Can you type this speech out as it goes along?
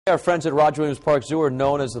Our friends at Roger Williams Park Zoo are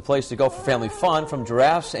known as the place to go for family fun, from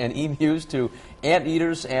giraffes and emus to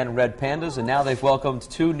anteaters and red pandas, and now they've welcomed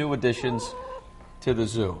two new additions to the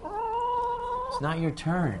zoo. It's not your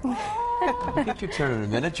turn. You'll get your turn in a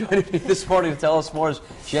minute. Joining me this morning to tell us more is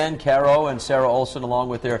Jen, Caro, and Sarah Olson, along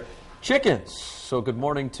with their chickens. So good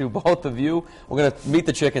morning to both of you. We're going to meet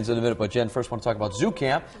the chickens in a minute, but Jen, first want to talk about zoo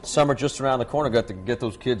camp. Summer just around the corner. Got to get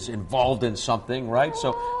those kids involved in something, right?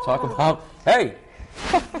 So talk about, hey,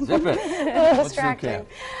 zip it. A little distracting.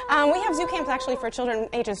 We have zoo camps actually for children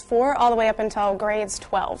ages 4 all the way up until grades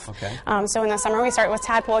 12. Okay. So in the summer we start with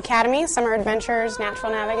Tadpole Academy, Summer Adventures,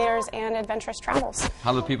 Natural Navigators, and Adventurous Travels.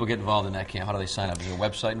 How do people get involved in that camp? How do they sign up? Is there a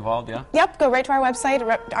website involved, yeah? Yep, go right to our website,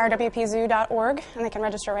 rwpzoo.org, and they can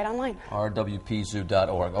register right online.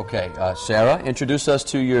 rwpzoo.org. Okay, Sarah, introduce us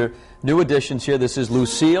to your new additions here. This is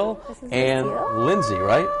Lucille and Lindsay,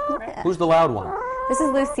 right? Yeah. Who's the loud one? This is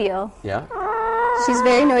Lucille. Yeah? She's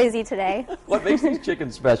very noisy today. What makes these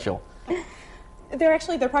chickens special? They're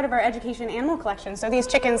part of our education animal collection. So these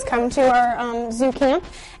chickens come to our zoo camp,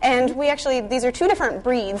 and these are two different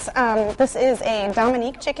breeds. This is a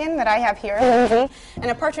Dominique chicken that I have here, Lindsay,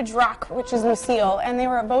 and a Partridge Rock, which is Lucille, and they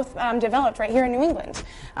were both developed right here in New England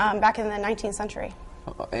back in the 19th century.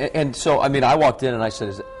 And so, I mean, I walked in and I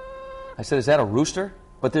said, is that a rooster?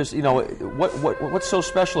 But there's, you know, what's so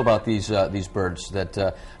special about these birds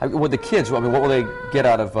that, with the kids, I mean, what will they get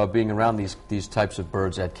out of being around these types of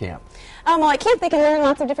birds at camp? Well, at camp they can learn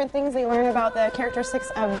lots of different things. They learn about the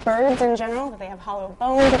characteristics of birds in general, that they have hollow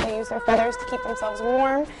bones, that they use their feathers to keep themselves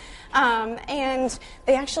warm. And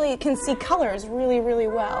they actually can see colors really, really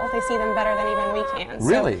well. They see them better than even we can.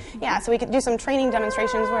 Really? So, yeah, so we could do some training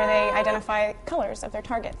demonstrations where they identify colors of their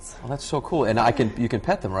targets. Well, that's so cool. And you can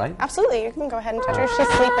pet them, right? Absolutely. You can go ahead and touch her. She's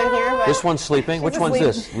sleeping here. But this one's sleeping? Which one's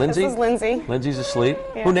this? Lindsay? This is Lindsay. Lindsay's asleep?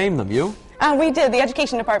 Yeah. Who named them? You? We did. The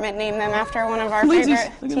education department named them after one of our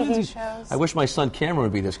favorite TV shows. I wish my son Cameron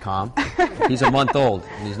would be this calm. He's a month old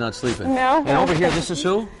and he's not sleeping. No. And over here, this is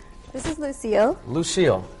who? This is Lucille.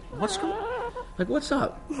 Lucille. What's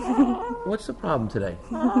up? What's the problem today?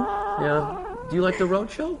 Yeah. Do you like the road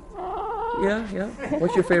show? Yeah.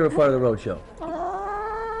 What's your favorite part of the road show?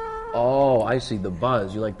 Oh, I see, the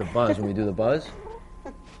buzz. You like the buzz when we do the buzz?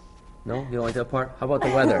 No? You don't like that part? How about the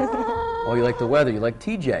weather? Oh, you like the weather. You like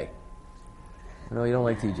TJ. No, you don't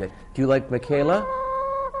like TJ. Do you like Michaela?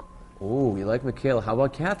 Oh, you like Michaela. How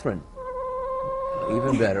about Catherine?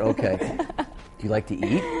 Even better. Okay. Do you like to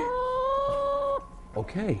eat?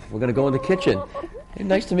 Okay, we're going to go in the kitchen. Hey,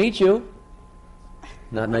 nice to meet you.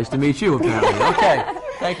 Not nice to meet you, apparently. Okay,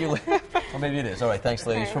 thank you. Well, maybe it is. All right, thanks,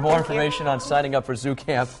 ladies. For more information on signing up for Zoo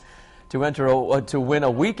Camp to win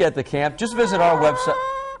a week at the camp, just visit our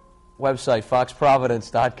website,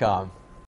 foxprovidence.com.